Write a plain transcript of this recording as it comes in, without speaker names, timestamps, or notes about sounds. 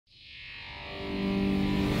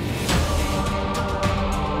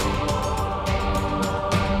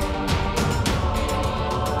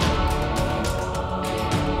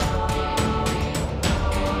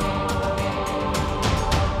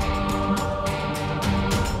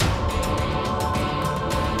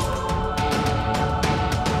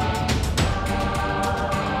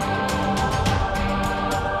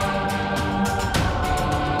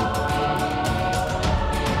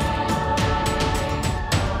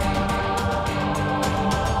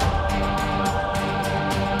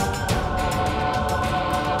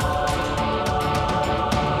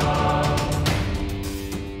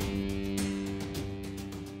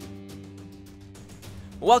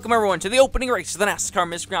Welcome everyone to the opening race of the Nascar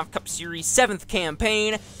Miscraft Cup Series 7th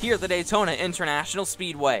campaign here at the Daytona International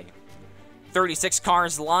Speedway. 36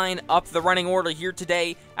 cars line up the running order here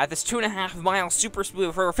today at this 2.5-mile super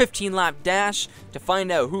speedway for a 15-lap dash to find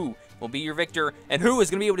out who will be your victor and who is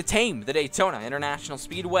going to be able to tame the Daytona International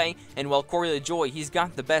Speedway. And while Corey LaJoie, he's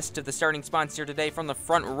got the best of the starting spots here today from the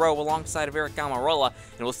front row alongside of Aric Almirola,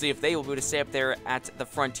 and we'll see if they will be able to stay up there at the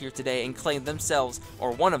front here today and claim themselves,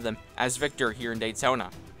 or one of them, as victor here in Daytona.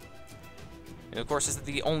 And of course, this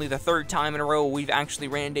is only the third time in a row we've actually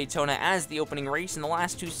ran Daytona as the opening race. In the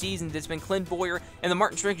last 2 seasons, it's been Clint Bowyer and the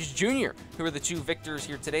Martin Truex Jr. who are the 2 victors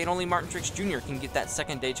here today. And only Martin Truex Jr. can get that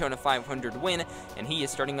second Daytona 500 win, and he is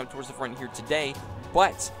starting up towards the front here today.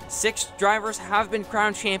 But 6 drivers have been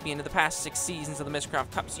crowned champion in the past 6 seasons of the Miscraft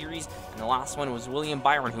Cup Series, and the last one was William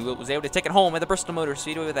Byron, who was able to take it home at the Bristol Motor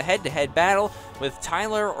Speedway with a head-to-head battle with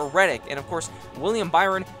Tyler Reddick. And of course, William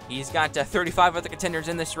Byron, he's got 35 other contenders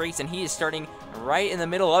in this race, and he is starting right in the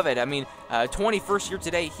middle of it. I mean, 21st here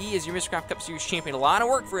today, he is your Miscraft Cup Series champion. A lot of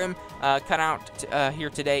work for him cut out here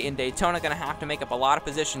today in Daytona. Going to have to make up a lot of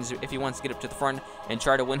positions if he wants to get up to the front and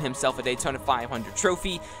try to win himself a Daytona 500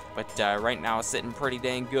 trophy. But right now, sitting pretty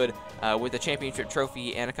dang good with a championship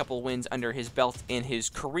trophy and a couple of wins under his belt in his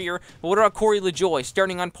career. But what about Corey LaJoie,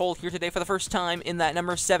 starting on pole here today for the first time in that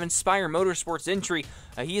number 7 Spire Motorsports entry?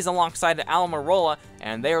 He is alongside Almirola,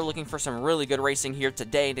 and they are looking for some really good racing here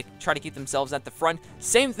today to try to keep themselves at the front.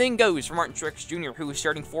 Same thing goes for Martin Truex Jr., who is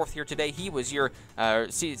starting 4th here today. He was your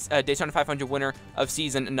Daytona 500 winner of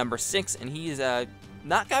season number 6, and he is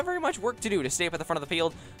not got very much work to do to stay up at the front of the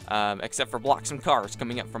field, except for block some cars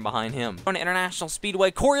coming up from behind him. On International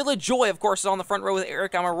Speedway, Corey LaJoie, of course, is on the front row with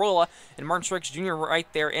Aric Almirola, and Martin Truex Jr.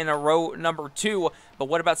 right there in a row number 2. But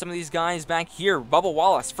what about some of these guys back here? Bubba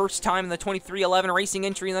Wallace, first time in the 2311 racing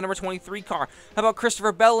entry in the number 23 car. How about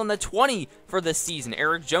Christopher Bell in the 20 for this season?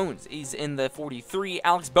 Eric Jones, he's in the 43.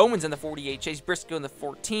 Alex Bowman's in the 48. Chase Briscoe in the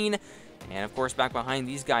 14. And, of course, back behind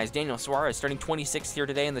these guys, Daniel Suarez starting 26th here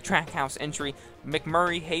today in the Trackhouse entry.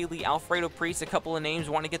 McMurray, Haley, Alfredo Priest, a couple of names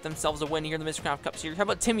want to get themselves a win here in the Miscraft Cup Series. How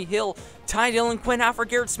about Timmy Hill, Ty Dillon, Quinn Alfred,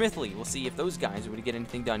 Garrett Smithley? We'll see if those guys would get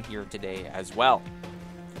anything done here today as well.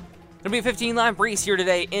 It'll be a 15-lap race here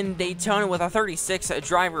today in Daytona with a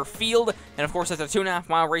 36-driver field. And, of course, it's a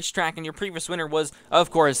 2.5-mile racetrack, and your previous winner was,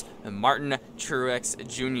 of course, Martin Truex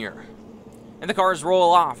Jr. And the cars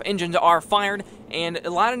roll off, engines are fired, and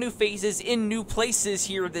a lot of new phases in new places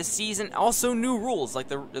here this season. Also new rules, like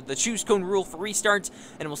the choose cone rule for restarts,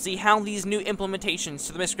 and we'll see how these new implementations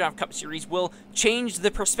to the Miscraft Cup Series will change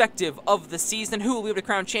the perspective of the season. Who will be able to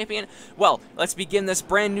crown champion? Well, let's begin this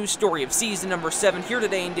brand new story of season number 7 here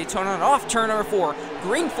today in Daytona. And off turn number 4,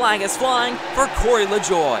 green flag is flying for Corey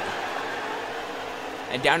LaJoie.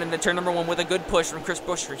 And down into turn number 1 with a good push from Chris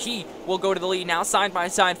Buescher. He will go to the lead now, side by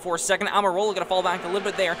side for a second. Almirola going to fall back a little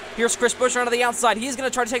bit there. Here's Chris Buescher onto the outside. He's going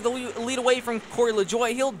to try to take the lead away from Corey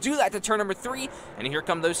LaJoie. He'll do that to turn number 3. And here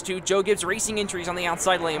come those 2 Joe Gibbs Racing entries on the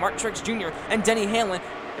outside lane. Martin Truex Jr. and Denny Hamlin.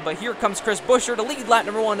 But here comes Chris Buescher to lead lap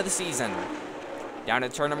number 1 of the season. Down to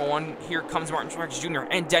turn number 1, here comes Martin Truex Jr.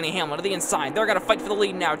 and Denny Hamlin to the inside. They're going to fight for the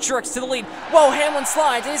lead now. Truex to the lead. Whoa, Hamlin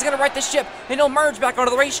slides, and he's going to right the ship, and he'll merge back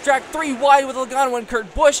onto the racetrack 3 wide with Logano and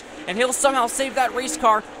Kurt Busch, and he'll somehow save that race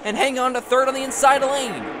car and hang on to 3rd on the inside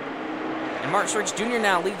lane. And Martin Truex Jr.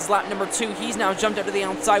 now leads lap number 2. He's now jumped up to the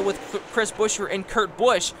outside with Chris Buescher and Kurt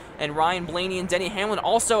Busch. And Ryan Blaney and Denny Hamlin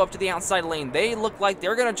also up to the outside lane. They look like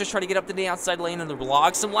they're going to just try to get up to the outside lane and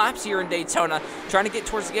log some laps here in Daytona, trying to get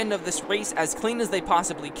towards the end of this race as clean as they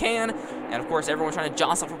possibly can. And, of course, everyone trying to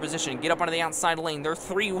jostle for position and get up onto the outside lane. They're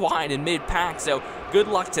 3 wide in mid-pack, so good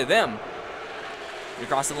luck to them.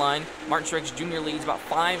 Across the line, Martin Truex Jr. leads. About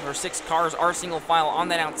 5 or 6 cars are single file on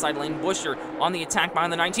that outside lane. Buescher on the attack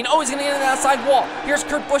behind the 19. Oh, he's going to get into the outside wall. Here's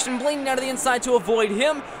Kurt Busch and Blaney down to the inside to avoid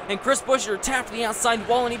him. And Chris Buescher tapped the outside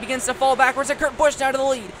wall, and he begins to fall backwards. And Kurt Busch down to the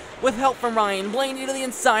lead with help from Ryan Blaney to the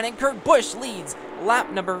inside. And Kurt Busch leads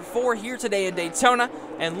lap number 4 here today in Daytona.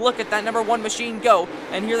 And look at that number 1 machine go.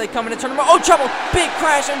 And here they come into turn number... Oh, trouble! Big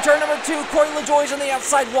crash in turn number 2. Corey LaJoie's on the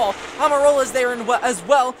outside wall. Almirola's there as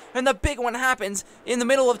well. And the big one happens in the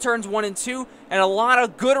middle of turns 1 and 2. And a lot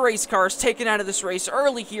of good race cars taken out of this race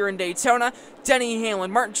early here in Daytona. Denny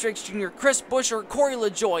Hamlin, Martin Truex Jr., Chris Buescher, Corey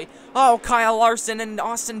LaJoie. Oh, Kyle Larson and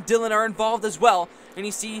Austin Dillon are involved as well. And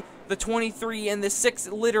you see the 23 and the 6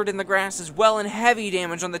 littered in the grass as well, and heavy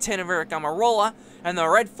damage on the 10 of Aric Almirola. And the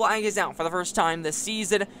red flag is out for the first time this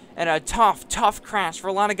season, and a tough crash for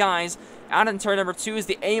a lot of guys. Out in turn number 2 as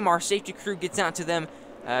the AMR safety crew gets out to them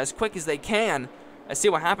as quick as they can. see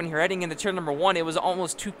what happened here heading into turn number 1. It was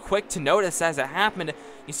almost too quick to notice as it happened.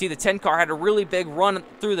 You see the 10 car had a really big run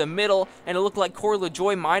through the middle, and it looked like Corey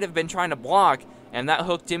LaJoie might have been trying to block, and that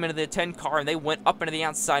hooked him into the 10 car, and they went up into the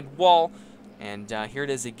outside wall. And here it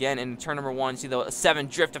is again in turn number 1. See the 7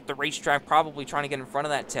 drift up the racetrack, probably trying to get in front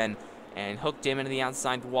of that 10, and hooked him into the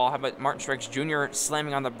outside wall. How about Martin Truex Jr.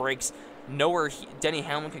 slamming on the brakes? Nowhere Denny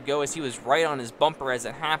Hamlin could go as he was right on his bumper as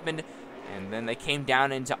it happened. And then they came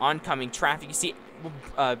down into oncoming traffic. You see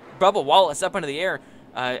Bubba Wallace up into the air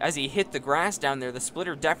as he hit the grass down there. The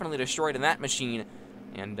splitter definitely destroyed in that machine.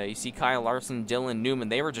 And you see Kyle Larson, Dylan Newman,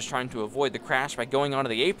 they were just trying to avoid the crash by going onto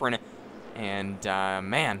the apron. And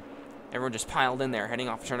man, everyone just piled in there heading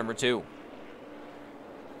off turn number 2.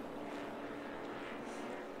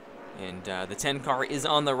 And the 10 car is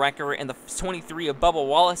on the wrecker, and the 23 of Bubba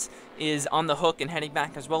Wallace is on the hook and heading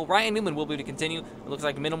back as well. Ryan Newman will be able to continue. It looks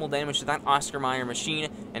like minimal damage to that Oscar Mayer machine.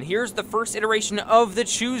 And here's the first iteration of the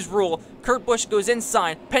choose rule. Kurt Busch goes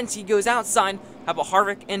inside, Penske goes outside. How about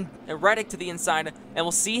Harvick and Reddick to the inside? And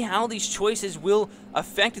we'll see how these choices will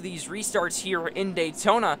affect these restarts here in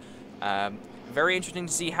Daytona. Very interesting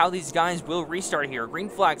to see how these guys will restart here. Green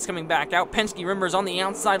flag's coming back out. Penske Rimmers on the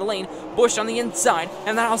outside lane. Busch on the inside.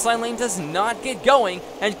 And that outside lane does not get going.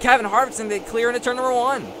 And Kevin Harvick's going to get clear into turn number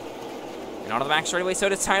 1. And onto the back straightaway, so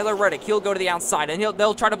does Tyler Reddick. He'll go to the outside, and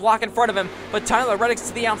they'll try to block in front of him. But Tyler Reddick's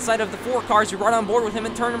to the outside of the 4 cars who run on board with him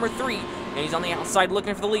in turn number 3. And he's on the outside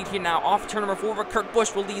looking for the lead here now. Off turn number 4, but Kurt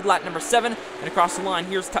Busch will lead lap number 7. And across the line,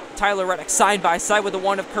 here's Tyler Reddick side by side with the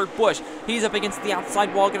 1 of Kurt Busch. He's up against the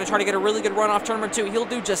outside wall, going to try to get a really good run off turn number 2. He'll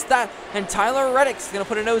do just that. And Tyler Reddick's going to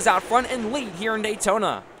put a nose out front and lead here in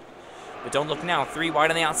Daytona. But don't look now. 3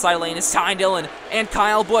 wide on the outside lane is Ty Dillon and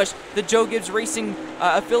Kyle Busch, the Joe Gibbs Racing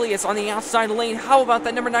affiliates on the outside lane. How about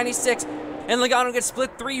that number 96? And Logano gets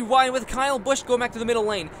split 3 wide with Kyle Busch going back to the middle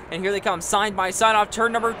lane. And here they come side by side off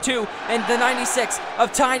turn number 2. And the 96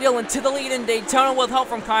 of Ty Dillon to the lead in Daytona with help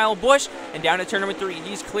from Kyle Busch. And down to turn number 3.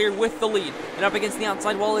 He's clear with the lead. And up against the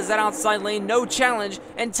outside wall is that outside lane. No challenge.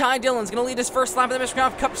 And Ty Dillon's going to lead his first lap of the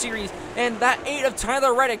Miscraft Cup Series. And that 8 of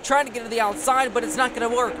Tyler Reddick trying to get to the outside, but it's not going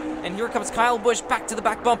to work. And here comes Kyle Busch back to the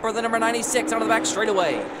back bumper. The number 96 onto the back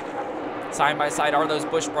straightaway. Side by side are those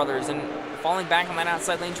Busch brothers. And falling back on that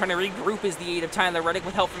outside lane, trying to regroup is the 8 of Tyler Reddick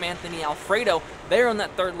with help from Anthony Alfredo. They're on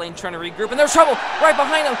that 3rd lane trying to regroup, and there's trouble right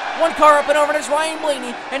behind him. 1 car up and over, and it's Ryan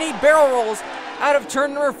Blaney, and he barrel rolls out of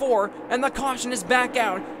turn number 4, and the caution is back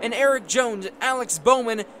out. And Eric Jones, Alex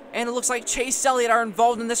Bowman, and it looks like Chase Elliott are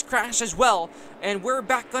involved in this crash as well. And we're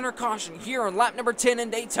back under caution here on lap number 10 in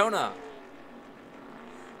Daytona.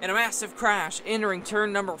 And a massive crash entering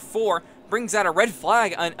turn number 4 brings out a red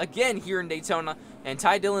flag again here in Daytona. And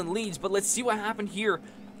Ty Dillon leads, but let's see what happened here.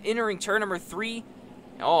 Entering turn number 3.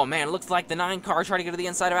 Oh man, it looks like the 9 car tried to get to the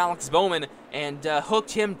inside of Alex Bowman and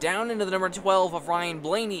hooked him down into the number 12 of Ryan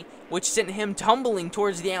Blaney, which sent him tumbling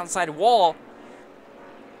towards the outside wall.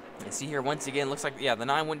 And see here once again, looks like, yeah, the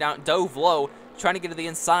 9 went down, dove low, trying to get to the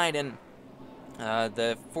inside, and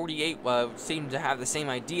the 48 seemed to have the same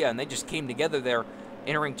idea, and they just came together there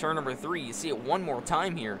entering turn number 3. You see it one more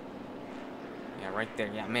time here. Yeah, right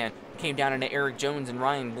there. Yeah, man. Came down into Eric Jones and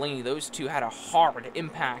Ryan Blaney. Those two had a hard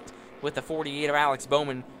impact with the 48 of Alex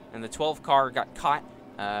Bowman, and the 12 car got caught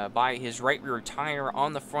by his right rear tire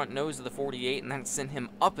on the front nose of the 48, and that sent him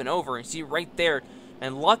up and over. You see right there.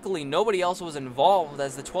 And luckily, nobody else was involved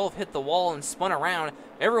as the 12 hit the wall and spun around.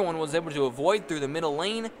 Everyone was able to avoid through the middle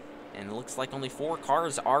lane, and it looks like only 4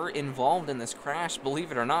 cars are involved in this crash,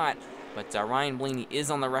 believe it or not. But Ryan Blaney is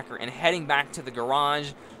on the record and heading back to the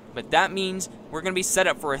garage. But that means we're going to be set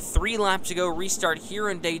up for a 3-lap-to-go restart here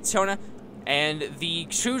in Daytona. And the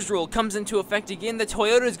choose rule comes into effect again. The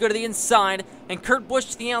Toyotas go to the inside, and Kurt Busch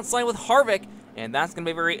to the outside with Harvick. And that's going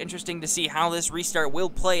to be very interesting to see how this restart will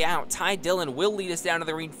play out. Ty Dillon will lead us down to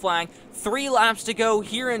the green flag. 3 laps to go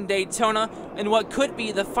here in Daytona, and what could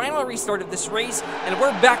be the final restart of this race. And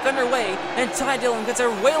we're back underway, and Ty Dillon gets a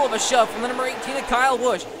whale of a shove from the number 18 of Kyle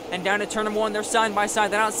Busch. And down to turn number 1, they're side by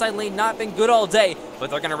side. That outside lane not been good all day, but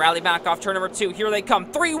they're going to rally back off turn number 2. Here they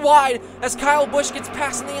come, 3 wide, as Kyle Busch gets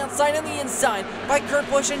passed on the outside and the inside by Kurt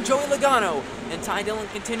Busch and Joey Logano. And Ty Dillon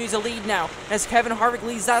continues to lead now as Kevin Harvick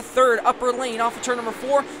leads that 3rd upper lane off of turn number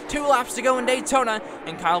 4. 2 laps to go in Daytona,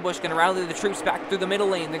 and Kyle Busch going to rally the troops back through the middle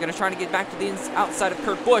lane. They're going to try to get back to the outside of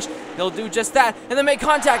Kurt Busch. They'll do just that, and then make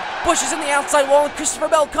contact. Busch is in the outside wall, and Christopher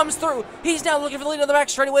Bell comes through. He's now looking for the lead on the back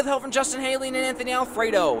straightaway with help from Justin Haley and Anthony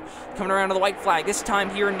Alfredo. Coming around to the white flag, this time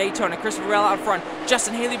here in Daytona. Christopher Bell out front,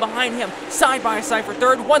 Justin Haley behind him, side by side for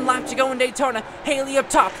 3rd. 1 lap to go in Daytona. Haley up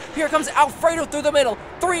top. Here comes Alfredo through the middle.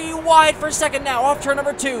 3 wide for 2nd now, off turn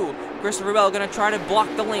number 2. Christopher Bell going to try to block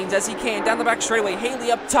the lanes as he can. Down the back straightaway,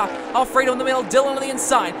 Haley up top. Alfredo in the middle, Dillon on the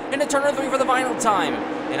inside. Into turn number 3 for the final time.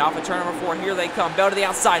 And off of turn number 4, here they come. Bell to the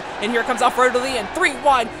outside. And here comes Alfredo to the end. 3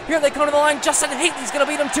 wide. Here they come to the line. Justin Haley's going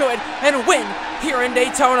to beat him to it and win here in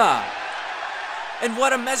Daytona. And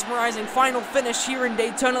what a mesmerizing final finish here in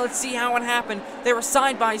Daytona. Let's see how it happened. They were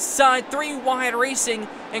side by side, 3 wide racing,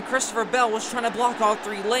 and Christopher Bell was trying to block all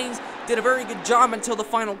 3 lanes. Did a very good job until the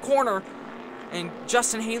final corner. And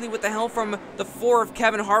Justin Haley, with the help from the 4 of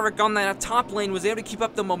Kevin Harvick on that top lane, was able to keep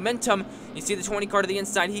up the momentum. You see the 20 car to the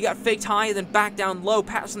inside. He got faked high, then back down low,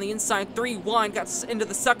 passed on the inside, 3 wide, got into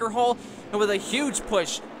the sucker hole, and with a huge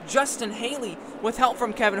push, Justin Haley, with help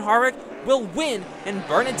from Kevin Harvick, will win and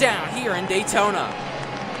burn it down here in Daytona.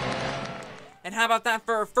 And how about that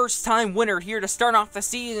for a first-time winner here to start off the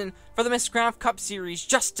season for the Miscraft Cup Series?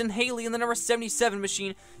 Justin Haley in the number 77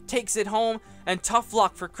 machine takes it home, and tough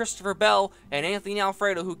luck for Christopher Bell and Anthony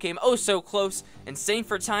Alfredo, who came oh so close, and same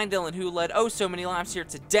for Ty Dillon, who led oh so many laps here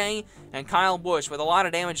today, and Kyle Busch with a lot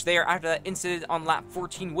of damage there after that incident on lap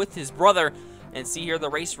 14 with his brother. And see here the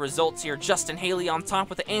race results here. Justin Haley on top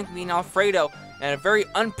with Anthony and Alfredo, and a very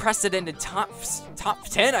unprecedented top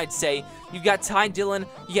 10, I'd say. You've got Ty Dillon,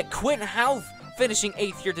 you get Quentin Houff finishing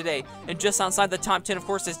 8th here today, and just outside the top 10, of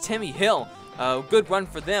course, is Timmy Hill. Good run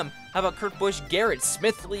for them. How about Kurt Busch, Garrett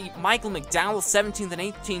Smithley, Michael McDowell, 17th and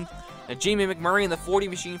 18th. Jamie McMurray in the 40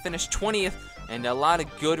 machine finished 20th, and a lot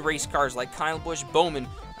of good race cars like Kyle Busch, Bowman,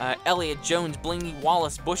 Elliott Jones, Blaney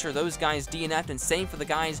Wallace, Busher, those guys DNF'd, and same for the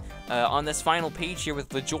guys on this final page here with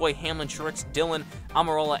LaJoy, Hamlin, Truex, Dillon,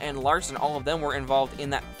 Almirola, and Larson. All of them were involved in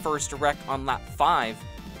that first wreck on lap 5.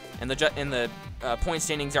 And the point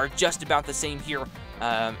standings are just about the same here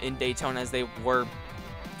in Daytona as they were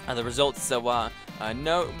the results. So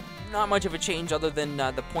not much of a change other than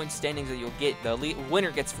the point standings that you'll get. The winner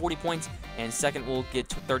gets 40 points, and second will get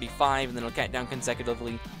 35, and then it'll count down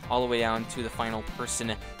consecutively all the way down to the final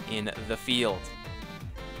person in the field.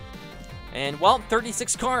 And, well,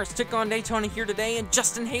 36 cars took on Daytona here today, and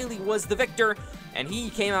Justin Haley was the victor, and he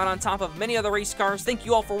came out on top of many other race cars. Thank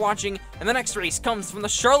you all for watching, and the next race comes from the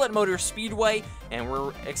Charlotte Motor Speedway, and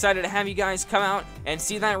we're excited to have you guys come out and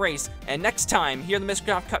see that race. And next time, here in the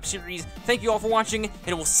Miscraft Cup Series, thank you all for watching,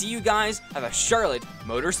 and we'll see you guys at the Charlotte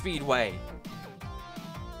Motor Speedway.